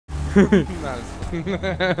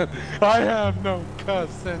I have no cuss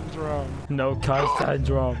syndrome. No cuss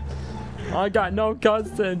syndrome. I got no cuss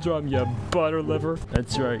syndrome, you butter liver.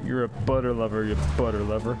 That's right, you're a butter lover, you butter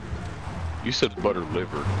liver. You said butter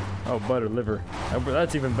liver. Oh, butter liver.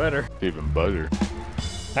 That's even better. Even butter.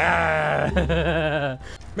 Ah!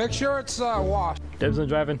 Make sure it's washed. Dibs on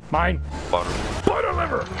driving. Mine. Butter. Butter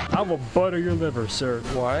liver. I will butter your liver, sir.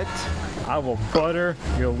 What? I will butter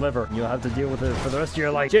your liver. You'll have to deal with it for the rest of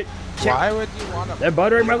your life. Shit. Why would you want to? They're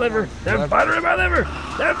buttering my liver. They're buttering my liver.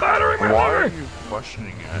 They're buttering my Why are liver. you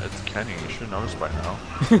questioning it? It's Kenny. You should notice by now.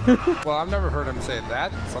 Well, I've never heard him say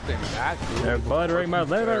that. Something that. They're buttering my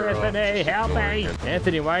liver, Anthony. Help me.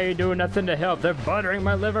 Anthony, why are you doing nothing to help? They're buttering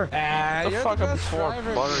my liver. The You're fuck the up best before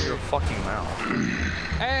driver. butter your fucking mouth.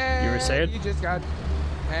 And You were saying? You just got.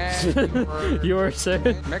 And You were saying?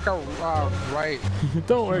 Make a right.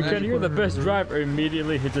 Don't worry, Kenny. You're the best driver.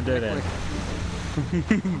 Immediately hits a dead end.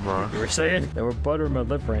 Bro. You were saying? They were buttering my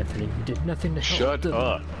liver, Anthony. You did nothing to help Shut them.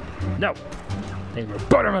 up. No. They were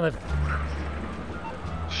buttering my liver.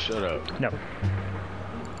 Shut up. No.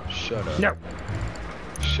 Shut up. No.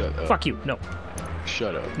 Shut up. Fuck you. No.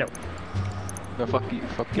 Shut up. No. No, fuck you.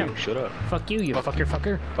 Fuck you. No. Shut up. Fuck you, you fucker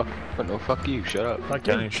fucker. Fuck. No, fuck you. Shut up. Fuck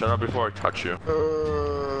you. Kenny, shut up before I touch you.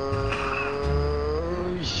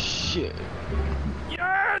 Shit.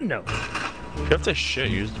 Yeah, no. You have to shit,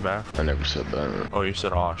 use the bathroom. I never said that. Oh, you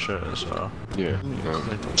said, oh shit, so. Yeah.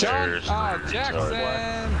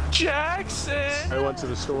 Jackson! I went to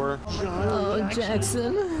the store. Oh,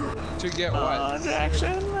 Jackson. To get what?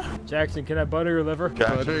 Jackson! Jackson, can I butter your liver?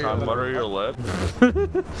 Jackson, can I butter your lip?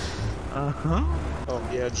 Oh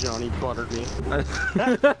yeah, Johnny buttered me.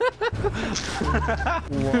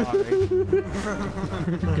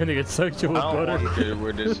 Gonna get sexual with I don't butter. want to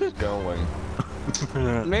where this is going.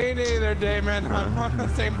 Me neither, Damon. I'm on the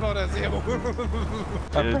same boat as you.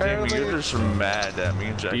 Damon, Apparently. you're just mad at me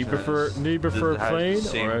and Jackson. Do you prefer have plain the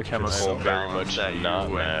same or extra? chemical I'm very balance much that you not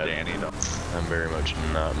and mad. Danny don't. I'm very much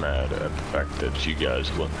not mad at the fact that you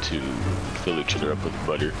guys want to fill each other up with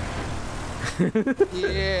butter.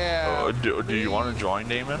 Yeah. Oh, do you want to join,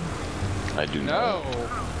 Damon? I do No.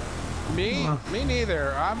 not. Me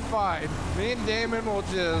neither. I'm fine. Me and Damon will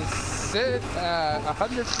just sit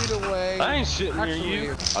 100 feet away. I ain't sitting near Actually,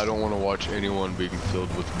 you. I don't want to watch anyone being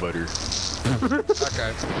filled with butter.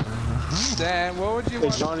 Okay. Dan, what would you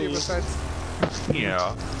want Johnny. to do besides?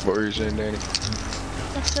 Yeah. What were you saying, Danny?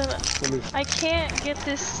 I can't get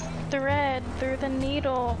this thread through the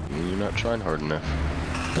needle. You're not trying hard enough.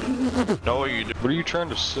 No, you do. What are you trying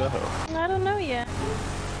to sew? I don't know yet.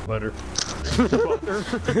 Butter. No,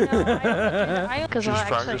 I because She's I'll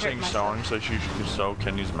actually hurt practicing myself. sewing so she can sew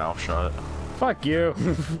Kenny's mouth shut. Fuck you.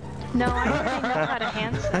 No, I already know how to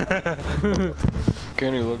hand sew.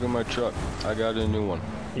 Kenny, look at my truck. I got a new one.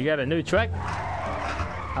 You got a new truck?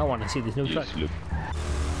 I want to see this new truck. Yes, look.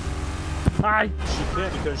 Hi. She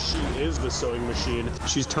can't because she is the sewing machine.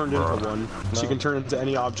 She's turned into one. She can turn into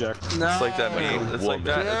any object. No. It's like that meme. It's like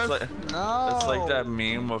that. No. It's like that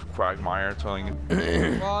meme of Quagmire telling.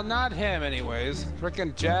 Well, not him, anyways.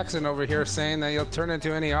 Frickin' Jackson over here saying that you'll turn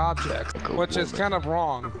into any object, Like a which is woman. kind of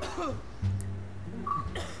wrong.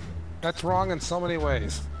 That's wrong in so many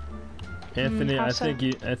ways. Anthony, how I so?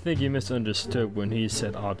 think you misunderstood when he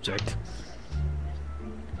said object.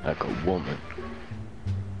 Like a woman.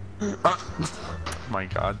 My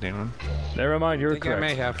God, Damon. Never mind, I you're think I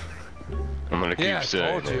may correct. have. I'm gonna keep Yeah, I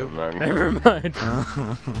saying told you. it. man. Never mind.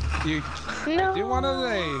 You No. do want to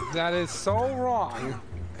say that is so wrong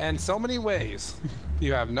in so many ways.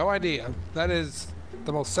 You have no idea. That is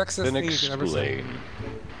the most sexist Then thing you can ever say.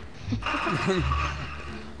 explain.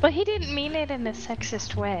 But he didn't mean it in a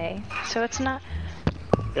sexist way, so it's not.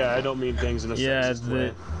 Yeah, I don't mean things in a Yeah, sexist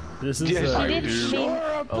way. this is He I didn't do. mean.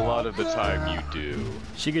 A lot of the time you do.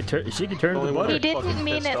 she could turn Only the when butter. He didn't fucking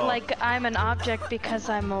mean pissed it off. like I'm an object because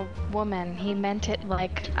I'm a woman. He meant it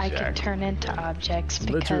like I could Exactly. turn into objects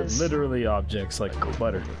because. Literally objects like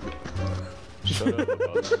butter. Shut up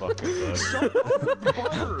about the fucking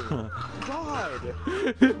butter. God!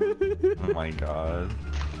 Oh my God.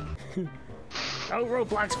 Oh,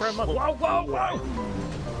 roadblocks for a month. Whoa, whoa, whoa!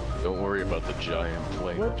 Don't worry about the giant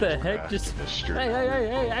plane. What the heck? Just in the street.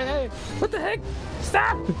 hey! What the heck?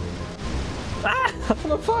 Stop! Ah!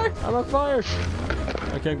 I'm on fire! I'm on fire!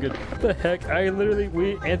 Okay, I'm good. What the heck?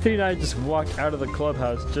 Anthony and I just walked out of the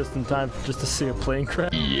clubhouse just in time just to see a plane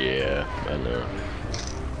crash. Yeah, I know.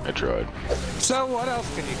 I tried. So what else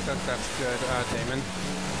can you cook that's good, Damon?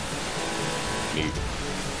 Meat.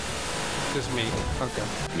 Just me.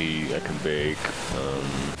 Okay. I can bake. I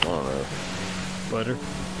don't know. Butter.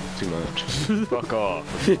 too much. Fuck off.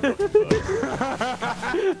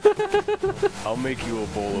 I'll make you a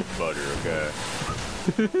bowl of butter, okay?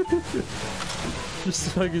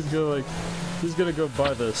 Just like he's gonna go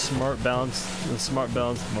buy the Smart Balance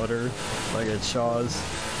butter, like at Shaw's.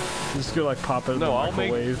 Just go like pop it in the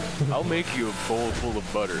microwave. I'll make you a bowl full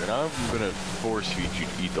of butter, and I'm gonna force feed you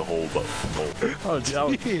to eat the whole bowl. Oh,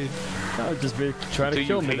 I would just be trying to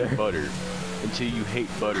kill me there. Butter. Until you hate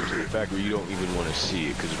butter to the fact where you don't even want to see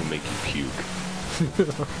it because it'll make you puke.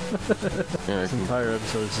 This entire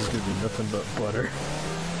episode is just gonna be nothing but butter.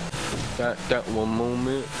 That one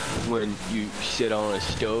moment when you sit on a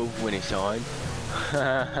stove when it's on.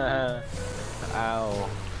 Ow.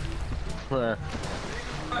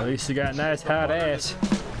 At least you got a nice hot ass.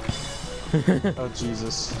 Oh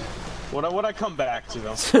Jesus. What I come back to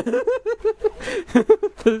though?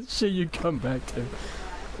 The shit you come back to.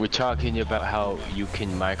 We're talking about how you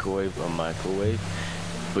can microwave a microwave,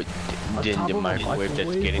 but then the microwave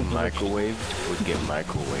that's getting microwaved would get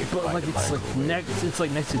microwaved. But by like the it's microwave.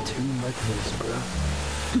 like next to 2 microwaves, bro.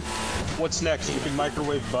 What's next? You can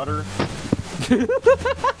microwave butter.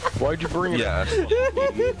 Why'd you bring it Yeah. up?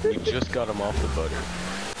 We just got him off the butter.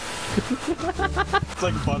 It's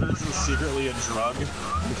like butter's secretly a drug, and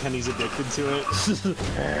Kenny's addicted to it.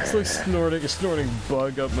 It's like snorting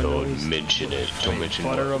bug up my Don't nose. mention it. Don't mention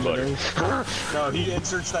Butter on my butter. nose. No, he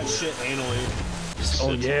inserts that shit anally.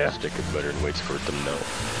 Oh yeah. Stick of butter and waits for it to melt.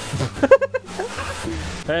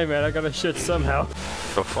 Hey man, I gotta shit somehow.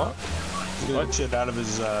 The fuck? He's gonna get shit out of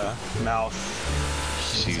his mouth.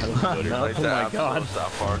 Seasoned butter. Like Oh that my God. episode,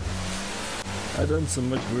 South Park. I've done some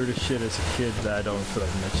much weirder shit as a kid that I don't feel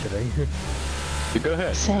like mentioning. Go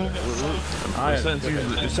ahead. Same.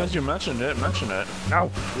 Since you mentioned it, mention it. No.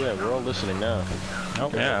 Yeah, we're all listening now.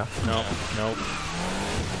 Nope. Yeah. Nope. Nope.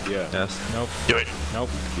 Yeah. Yes. Nope. Do it. Nope.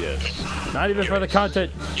 Yes. Not even for the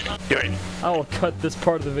content. Do it. I will cut this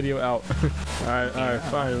part of the video out. Alright,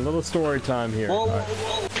 fine. A little story time here.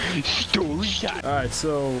 Story time. Alright,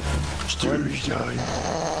 so Story time.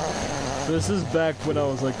 this is back when I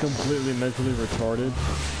was like completely mentally retarded.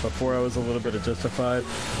 Before I was a little bit of justified.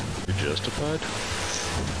 You're justified?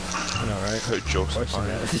 I know, right? Joseph. Question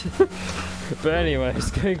that. But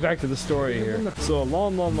anyways, getting back to the story here. So a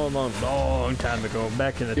long time ago,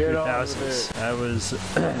 back in the 2000s, I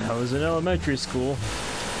was in elementary school,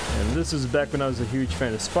 and this was back when I was a huge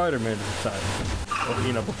fan of Spider-Man at the time. Well,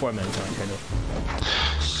 you know, before I met John Cena.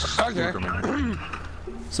 Okay.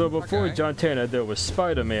 So before John Cena, there was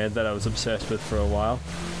Spider-Man that I was obsessed with for a while,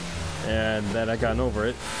 and then I got over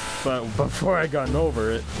it. But before I got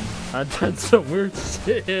over it, I did some weird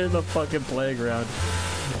shit in the fucking playground.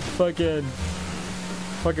 Fucking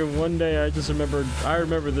one day I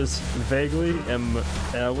remember this vaguely, and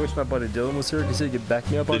I wish my buddy Dylan was here because he could back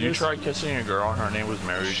me up on Did you this. try kissing a girl and her name was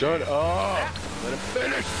Mary? Shut up! Let it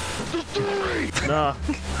finish the story! Nah.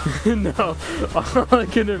 No. All I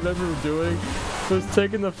can remember doing was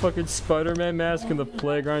taking the fucking Spider-Man mask in the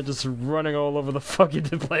playground, just running all over the fucking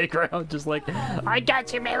playground, just like, I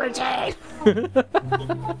got you, Mary Jane!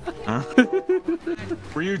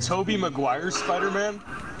 Were you Tobey Maguire's Spider-Man?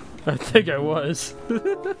 I think I was.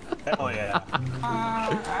 Hell yeah.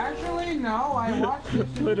 Actually, no. I watched this.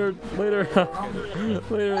 Later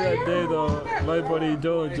that day though, my buddy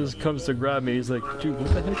Dylan just comes to grab me. He's like, dude,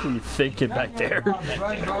 what the heck are you thinking back there?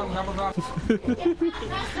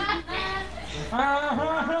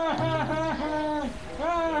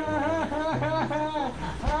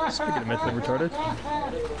 Speaking of mentally retarded.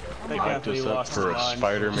 They Hype definitely us up lost for their a mind.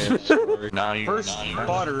 Spider-Man story. Now you. First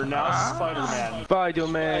butter, now Spider-Man.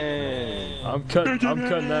 Spider-Man! I'm cutting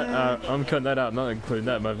that out, not including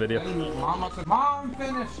that in my video. Mom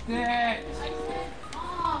finished it.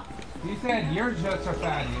 He said you're just a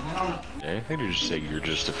fatty. You know? I think you just say you're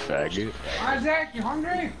just a faggot. Isaac, you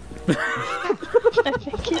hungry? I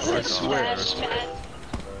think he said swear. fat.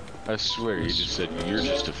 I swear he just said you're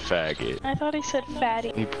just a faggot. I thought he said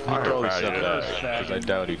fatty. He probably said that, because I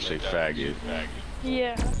doubt he'd say faggot.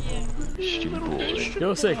 Yeah. Stupid boy.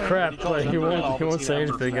 He'll say crap, but he won't say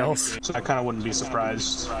anything else. So I kind of wouldn't be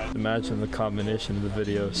surprised. Imagine the combination of the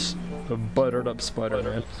videos. The buttered up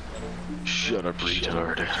Spider-Man. Shut up,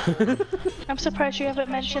 retard. I'm surprised you haven't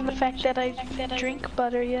mentioned the fact that I drink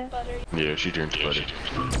butter yet. Yeah, she drinks butter.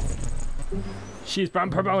 She's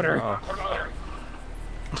from promoter.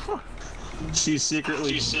 She's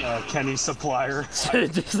secretly Kenny's supplier.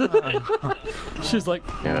 She's like,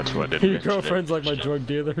 Yeah, that's what I did. your girlfriend's like my drug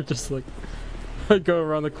dealer. Just like, I go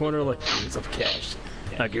around the corner like, here's some cash.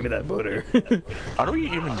 Now give me that butter. How do we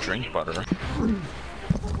even drink butter?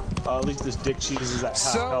 At least this dick cheese is at half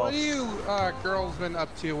So what health. have you girls been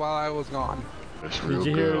up to while I was gone? Did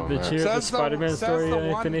you hear the Says the- Spider-Man says story, the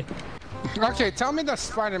one- Anthony? Okay, tell me the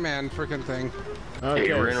Spider-Man freaking thing. Okay.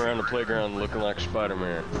 He ran around the playground looking like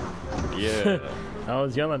Spider-Man. Yeah. I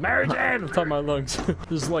was yelling, Mary Jane! On top of my lungs.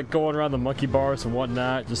 Just like going around the monkey bars and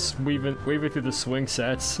whatnot, just weaving through the swing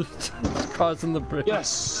sets, crossing the bridge.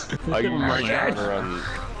 Yes. I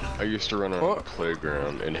used to run around the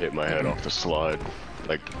playground and hit my head off the slide.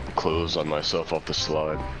 Like, close on myself off the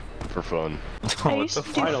slide. For fun. I used to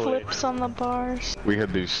do Finally. flips on the bars. We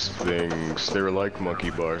had these things, they were like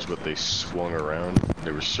monkey bars, but they swung around.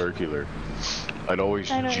 They were circular. I'd always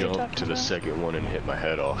I know what you're jump talking to the about. second one and hit my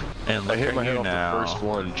head off. And I look hit at my head you off now. the first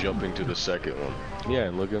one, jumping to the second one. Yeah,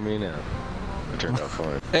 and look at me now. It turned out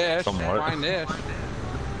fine. Ish, Somewhat. fine-ish.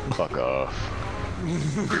 Fuck off.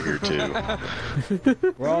 You're here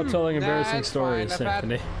too. We're all telling embarrassing it's stories, fine. I've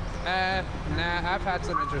had- Anthony. Nah, I've had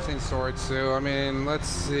some interesting stories too. I mean, let's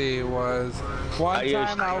see, was one I used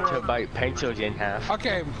time I to was... bite pencils in half.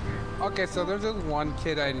 Okay, so there's this one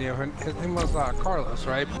kid I knew, and his name was Carlos,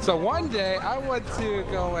 right? So one day I went to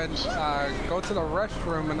go to the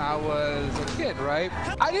restroom, and I was a kid, right?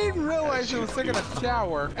 I didn't realize he was taking a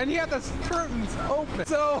shower, and he had the curtains open.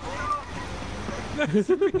 So that's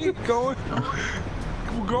me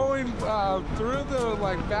going through the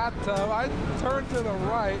bathtub. I turn to the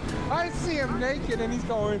right. I see him naked, and he's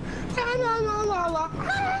going la la la la la.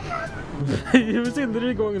 Was he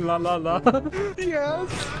literally going la la la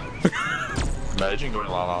Yes. Imagine going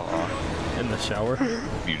la la la. in the shower?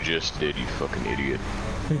 You just did, you fucking idiot.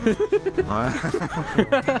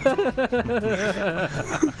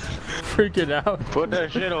 Freaking out. Put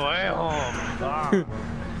that shit away, home.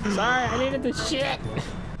 Sorry, I needed the shit.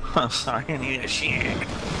 I'm sorry, I need a shit.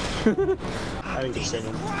 I think you're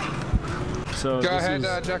singing. So Go this ahead,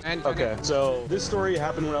 is, Jack. And Okay, so this story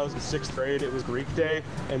happened when I was in 6th grade. It was Greek day,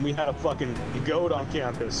 and we had a fucking goat on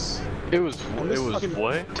campus. It was this fucking-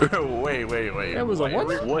 what? Wait. It was a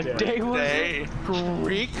what? What day was it? Day.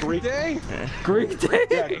 Greek Day? Greek day?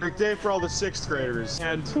 Yeah, Greek day for all the 6th graders.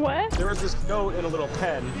 And What? there was this goat in a little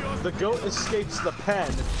pen. The goat escapes the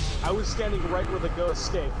pen. I was standing right where the goat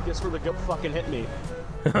escaped. Guess where the goat fucking hit me?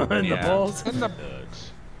 In the Yeah. balls? In the In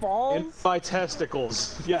balls? my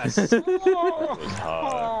testicles. Yes.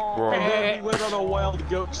 Oh. And then we went on a wild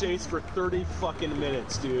goat chase for 30 fucking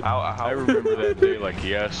minutes, dude. I remember that day like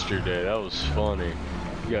yesterday. That was funny.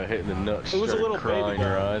 You got hit in the nuts, It was a started little crying baby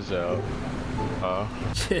your goat. eyes out.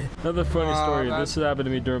 Another funny story. that- This happened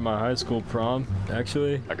to me during my high school prom,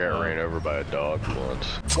 actually. I got ran over by a dog once.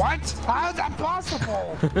 What? How is that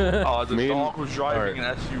possible? Oh, the Me and- dog was driving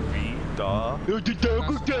an SUV, duh. The dog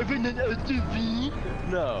was driving an SUV?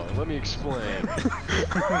 No, let me explain.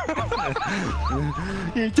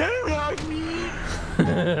 You don't like me.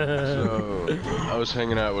 So, I was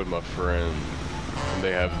hanging out with my friend, and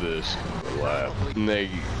they have this lap. And they,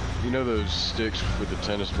 you know those sticks with the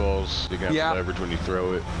tennis balls? They can have leverage when you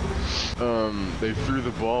throw it. They threw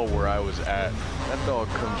the ball where I was at. That dog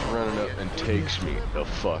comes running up and takes me the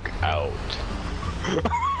fuck out.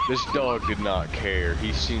 This dog did not care.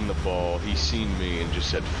 He seen the ball, he seen me, and just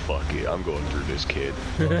said, fuck it, I'm going through this kid.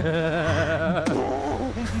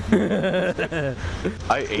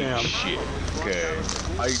 I ate shit, okay?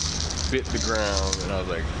 I bit the ground, and I was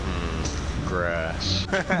like, grass.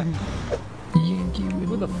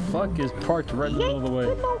 Who the fuck is parked right in the middle of the way?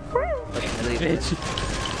 Bitch.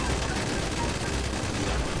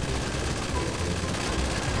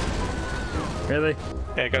 Really?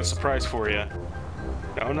 Hey, I got a surprise for you.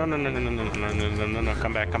 No,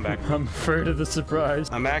 come back. I'm afraid of the surprise.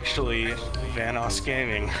 I'm actually Vanos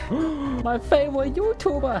Gaming. My favorite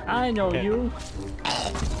YouTuber. I know Yeah. you.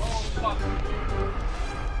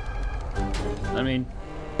 I mean,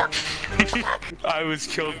 I was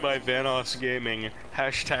killed by Vanos Gaming.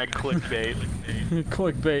 Hashtag clickbait.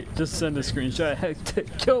 clickbait. Just send a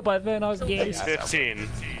screenshot. Killed by Vanos Games. 15.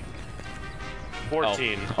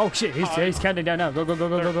 14. Oh shit, he's counting down now. Go, go, go,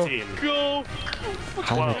 go, go, go. 13. Go.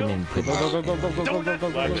 12. Go, go, go, go, go, go, go,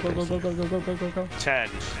 go, go, go, go, go, go, go, go, go, go. 10.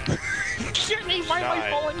 Shit me, why am I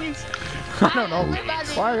 9. following you? I don't know.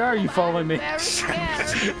 Why are you following me? Very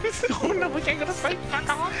scared. Oh no, we can't go to fight. Fuck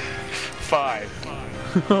off. 5.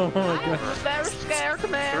 Oh my god. I'm very scared,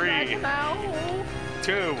 man. 3. Right now.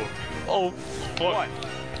 2. Oh, 1.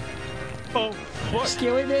 Oh, what?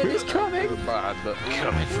 Scary man is coming.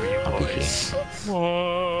 Coming for you, boys.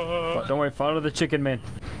 Don't worry, follow the chicken man.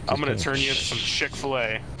 I'm gonna turn you into some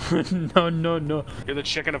Chick-fil-A. No, no, no. You're the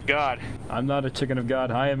chicken of God. I'm not a chicken of God.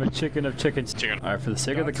 I am a chicken of chickens. Chicken. All right, for the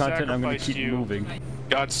sake of the God content, I'm going to sacrificed keep you. moving.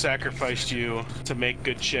 God sacrificed you to make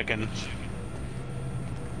good chicken.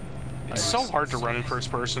 It's so hard to run in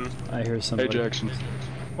first person. I hear somebody. Hey Jackson,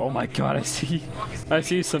 Oh my god, I see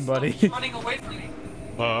somebody. I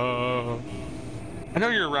know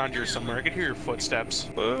you're around here somewhere. I can hear your footsteps.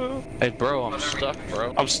 Hey, bro, I'm stuck,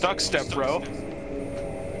 bro. I'm stuck, Step Bro.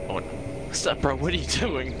 Oh, Step Bro, what are you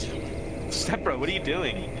doing? Step Bro, what are you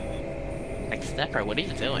doing? Like, Step Bro, what are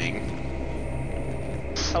you doing?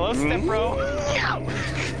 Hello, Step Bro.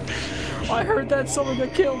 I heard that someone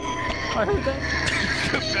got killed. I heard that.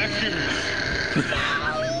 Get back here.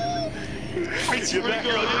 I swear to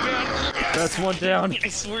God. That's one down. I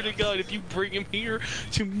swear to God, if you bring him here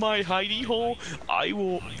to my hidey hole, I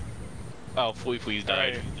will. Oh, please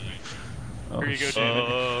died. Here you go,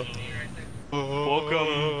 David.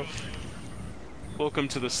 Welcome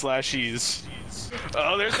to the slashies.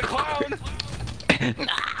 Oh, there's the clown.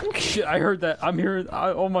 Shit, I heard that. I'm here.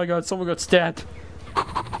 Oh my god, someone got stabbed.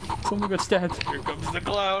 Someone got stabbed. Here comes the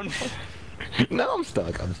clown. No, I'm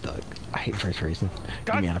stuck. I hate first person.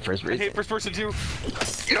 God, Get me out of first I person. hate first person too.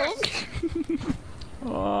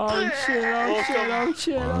 Oh shit.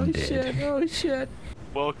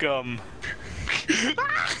 Welcome.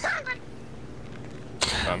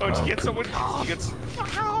 Oh, did you get someone? You get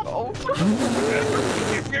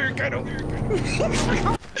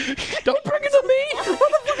Don't bring it to me!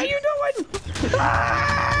 What the fuck are you doing?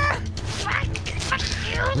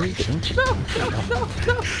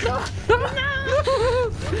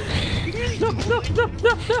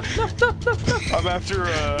 I'm after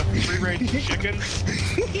free-range chicken.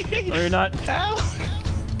 No, you're not.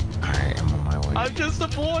 Alright, I'm on my way. I'm just a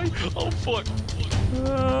boy. Oh fuck.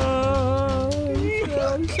 Oh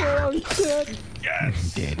shit.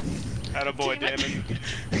 Yes. Dead. Attaboy, Damon.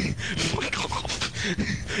 Fuck off.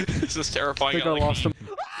 This is terrifying. I think I lost him.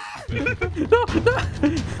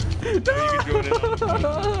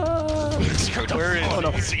 Where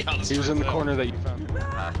is he? He was in the corner that you found.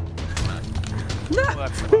 Well,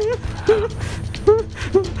 that's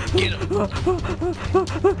Get him.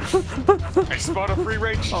 I spot a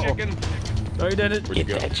free-range chicken. No, you didn't. Get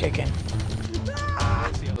that chicken.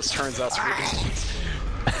 See how this turns out.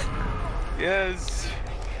 Yes.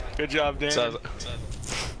 Good job, Dan. So,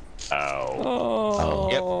 Oh.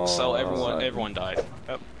 yep. So everyone died.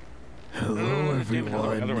 Yep. Hello,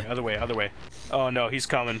 everyone. Other way. Oh no, he's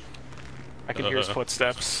coming. I can hear his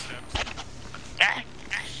footsteps.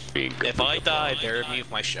 If I die, bury me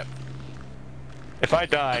with my ship. If I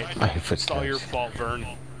die, I hate it's footsteps. all your fault, Vern.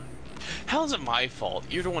 How is it my fault?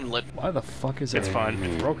 You're the one lit. Why the fuck is It's it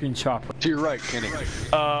fine. broken chopper? To your right, Kenny.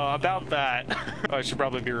 About that. I should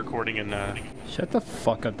probably be recording in Shut the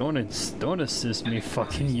fuck up! Don't assist me,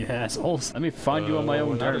 fucking you assholes. Let me find you on my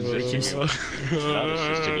own not dirt, assisting bitches. you. Not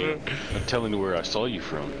assisting you. I'm telling you where I saw you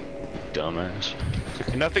from, dumbass.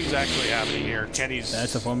 Nothing's actually happening here. Kenny's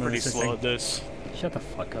That's a form of pretty assisting. slow at this. Shut the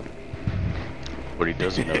fuck up. What he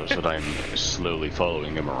doesn't know is that I'm slowly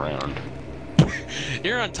following him around.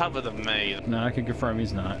 You're on top of the maze. No, I can confirm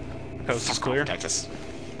he's not. Coast is clear. Cactus.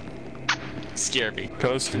 Scare me.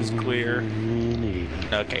 Coast is clear.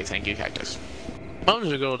 Okay, thank you, Cactus. Those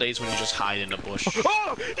are the good old days when you just hide in a bush.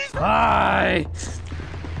 Oh! Hi!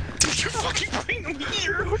 Did you fucking bring him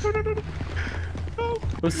here?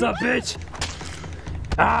 What's up, bitch?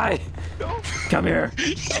 Hi! Come here.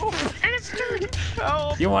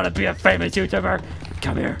 You want to be a famous YouTuber?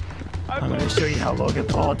 Come here. I'm gonna show you how Logan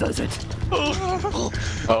Paul does it. Oh,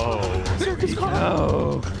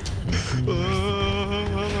 Oh.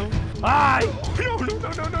 Hi!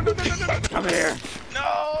 Come here.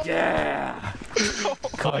 No! Yeah.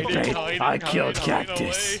 Clickbait. I killed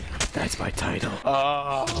Cactus. That's my title.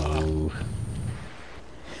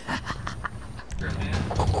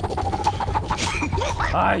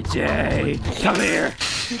 Hi, Jay. Come here.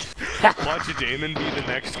 Watch Damon be the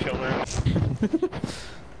next killer.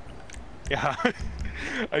 Yeah.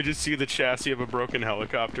 I just see the chassis of a broken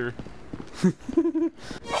helicopter. Oh,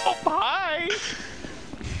 hi!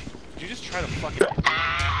 Did you just try to fucking...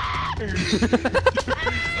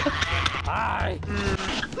 Hi.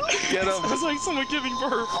 Get him! It was like someone giving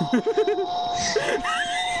birth.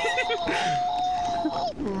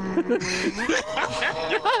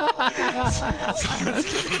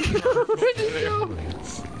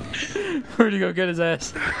 Where'd he go get his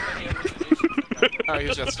ass? Oh,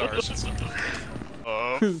 he's got stars.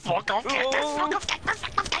 Fuck off, Cactus! Fuck off, Cactus!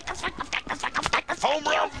 Home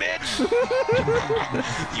run, bitch!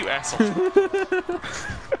 You asshole.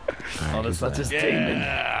 Oh, that's not just Damon,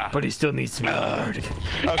 but he still needs to be murdered.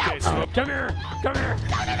 Okay, so... Come here! Come here!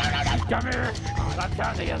 Come here! I'm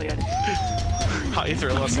down the alien. How you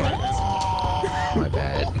throw less My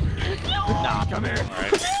bad. Nah, come here.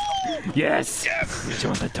 Alright. Yes!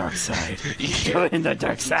 Join the dark side. Join the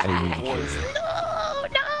dark side.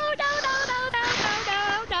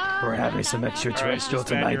 We're having some extraterrestrial Alright,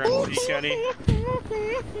 tonight, your MC, boys. Kenny.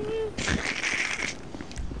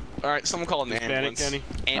 Alright, someone call an ambulance. Kenny.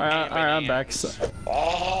 Alright, I'm back. So.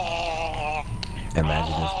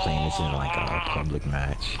 Imagine us playing this in like a public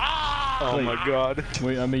match. Oh my god.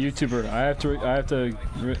 Wait, I'm a YouTuber. I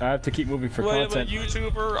have to keep moving for Wait, I'm a content.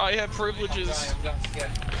 YouTuber. I have privileges.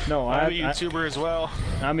 No, I'm a YouTuber as well.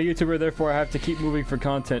 I'm a YouTuber, therefore I have to keep moving for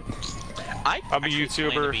content. I'm a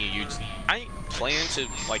YouTuber. I plan to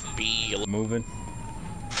like be Moving.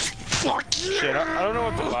 Fuck you! Shit, I don't know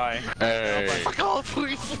what to buy. Hey. Fuck off,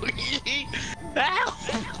 please. Ow!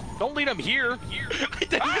 Don't lead him here. I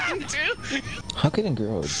didn't mean to. How can a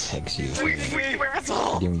girl text you?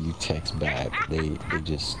 Asshole. Then when you text back, they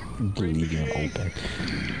just leave you open.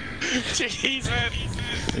 Jesus.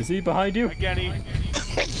 Is he behind you? Kenny.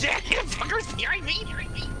 Yeah, fuckers behind me.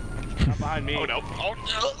 Not behind me. Oh no. Oh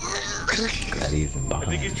no. That isn't I behind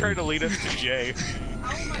think he's trying to lead us to Jay.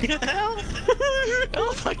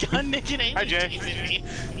 Oh my god, Nick and Amy. Hi, Jay.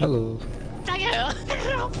 Hello.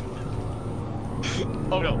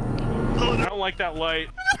 Oh no. I don't like that light.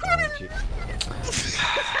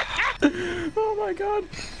 Oh my god.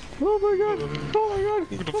 Oh my god. Oh my god.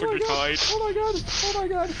 Who the fuck is hide? Oh my god. Oh my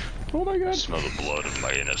god. Oh my god. Smell the blood of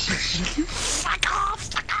my innocence. Fuck off.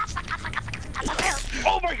 Fuck off. Fuck off. Fuck off. Fuck off. Fuck off.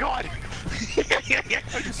 Oh my god! I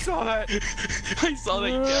just saw that. I saw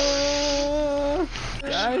that.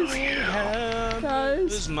 Guys. Guys.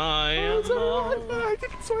 This is my I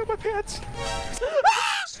didn't soil my pants.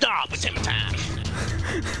 Stop. It's him time.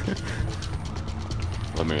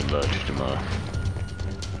 Let me invite you to my...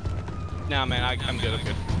 Nah, man. I'm good. I'm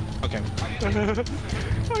good. Okay.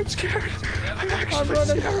 I'm scared. I'm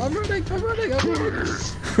running. I'm running. I'm running. I'm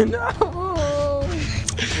running. No.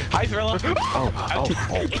 Hi, Thriller. Oh.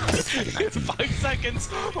 5 seconds.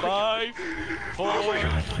 5,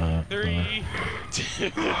 4, 3, 2,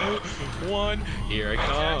 1. Here I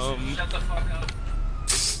come. Shut the fuck up.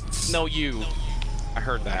 No, you. I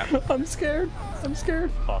heard that. I'm scared. I'm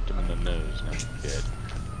scared. Popped him in the nose. Now he's dead.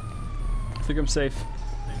 I think I'm safe.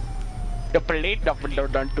 The plate of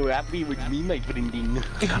not too happy with me, my friending.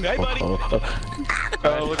 Hey, buddy.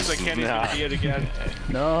 Oh, looks like Kenny's gonna be it again.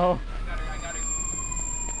 No.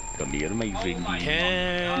 Come here, my friending.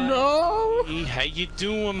 Ken. No. How you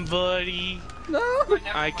doing, buddy? No.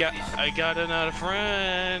 I got another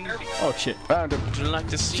friend. Oh shit. Found him. Would you like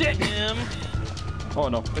to see him, Oh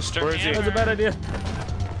no. Mr. Where is he? That was a bad idea.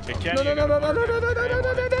 Hey, Kenny, No, no, no, no, no, no, no, no, no,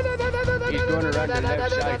 no, no, no, no, no, no, He's going around the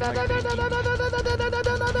left side, my friending.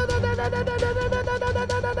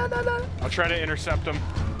 I'll try to intercept him.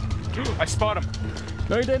 I spot him.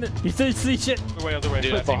 No, you didn't. You didn't see shit. Other way.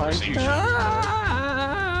 Dude, I think we're safe.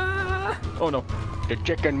 Oh no. The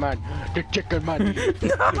chicken man. The chicken man.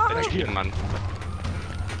 The chicken man.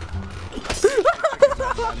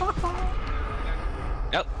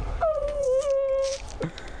 Yep.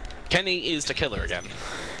 Kenny is the killer again.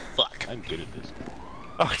 Fuck. I'm good at this.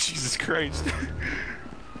 Oh, Jesus Christ.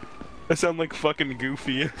 I sound like fucking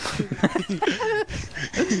Goofy. Yeah,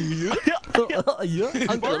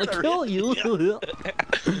 I'm gonna kill you.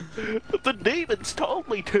 The demons told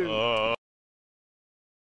me to.